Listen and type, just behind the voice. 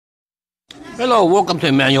Hello, welcome to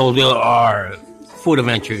Emmanuel DLR Food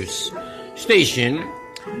Adventures Station.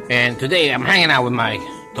 And today I'm hanging out with my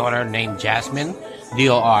daughter named Jasmine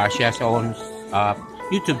DLR. She has her own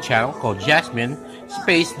YouTube channel called Jasmine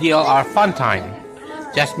Space DLR Funtime.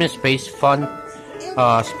 Jasmine Space Fun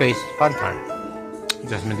Space Funtime.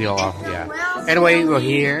 Jasmine DLR, yeah. Anyway, we're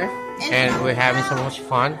here and we're having so much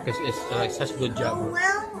fun because it's like such a good job.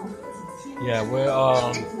 Yeah, we're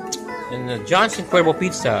in the Johnson Cuervo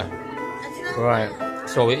Pizza. Right.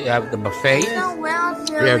 So we have the buffet. We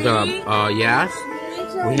have the yes.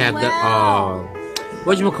 We have the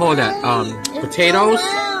what do you call that? Potatoes.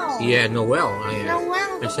 Yeah, Noel.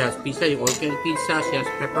 Yeah. And she has pizza, organic pizza. She has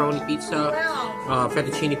pepperoni pizza,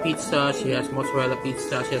 fettuccine pizza. She has mozzarella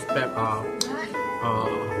pizza. She has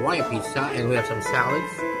Hawaiian pizza, and we have some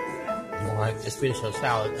salads. Alright, just finished our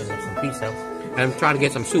salad and some pizza. And I'm trying to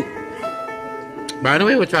get some soup. By the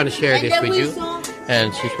way, we're trying to share this with you.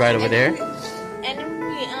 And she's right over there.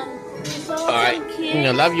 Alright,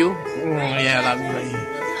 I love you. Yeah, I love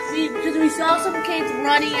you. Because we saw some kids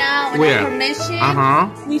running out without permission.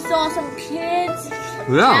 We saw some kids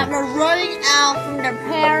that were running out from their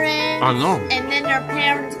parents. I know. And then their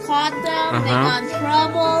parents caught them. They got in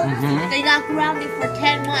trouble. They got grounded for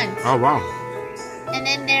 10 months. Oh, wow. And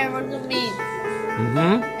then they were going to be...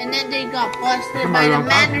 And then they got busted by the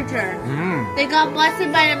manager. They got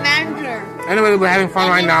busted by the manager. Anyway, we're having fun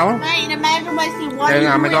right now. Right, the manager might say, what are you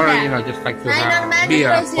doing my daughter, just like to be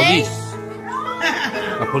a police.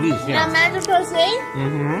 A police, yeah. The manager will say,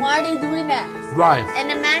 why are they doing that? Right. And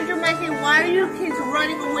the manager might say, why are your kids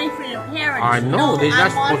running away from your parents? I know, they're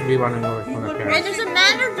not supposed to be running away from their parents. And there's a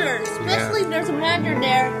manager, especially there's a manager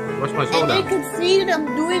there. What's my soda? And they can see them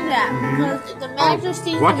doing that because the manager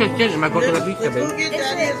sees them. What's this thing? Am I going to the pizza, baby?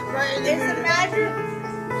 There's a manager.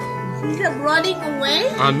 He's running away.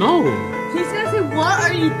 I know. He's going to say, what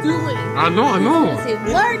are you doing? I know. He's going to say,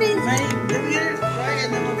 what are they doing?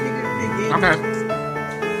 Okay.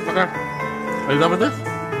 Are you done with this?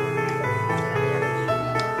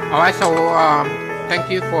 Alright, so thank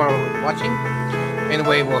you for watching.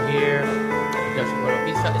 Anyway, we're here just for a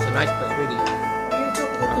pizza. It's a nice place, really.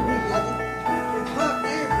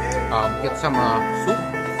 Get some soup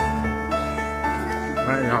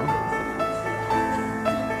right now.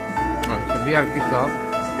 So we have pizza.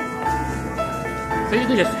 So you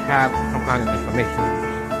can just have some kind of information.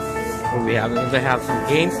 What we have, they have some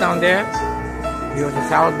games down there. Here's a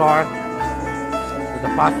salad bar with the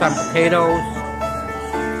pasta and potatoes.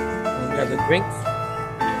 And we have the drinks.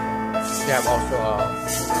 We have also,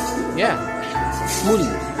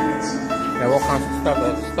 smoothies. They have all kinds of stuff,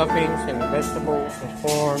 stuffings and vegetables and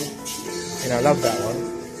corn. And I love that one.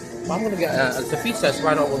 But I'm gonna get the pizza is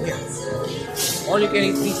right over here. All you can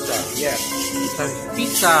eat pizza, yeah. It's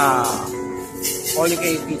pizza. All you can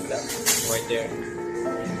eat pizza, right there.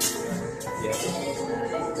 Yeah.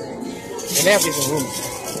 And they have different rooms.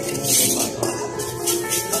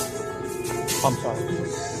 I'm sorry.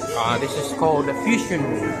 This is called the Fusion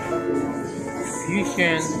Room.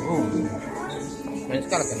 Fusion Room. And it's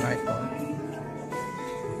got like a nice one.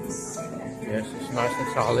 Yes, it's nice and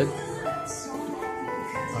solid.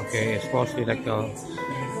 Okay, it's mostly like a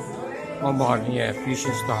modern,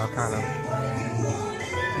 fusion style kind of.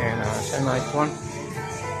 And it's a nice one.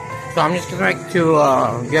 So I'm just gonna like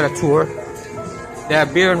to get a tour. They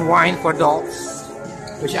have beer and wine for adults,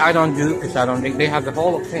 which I don't do because I don't think they have the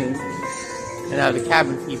Hall of Fame and have the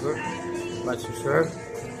cabin fever. Much to serve.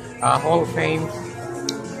 Hall of Fame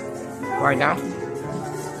right now.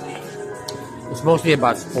 It's mostly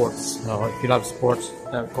about sports. If you love sports,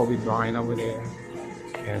 have Kobe Bryant over there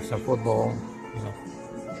and some football.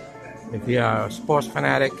 If you are a sports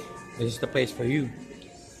fanatic, this is the place for you.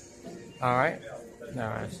 All right.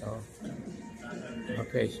 So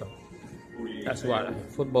okay, so. That's what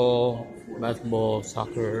football, basketball,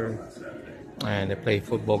 soccer, and they play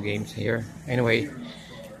football games here. Anyway,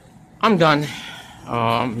 I'm done.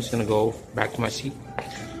 I'm just gonna go back to my seat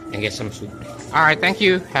and get some soup. All right, thank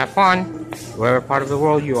you. Have fun, wherever part of the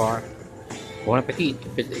world you are. Bon appetit.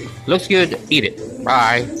 If it looks good, eat it.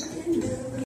 Bye.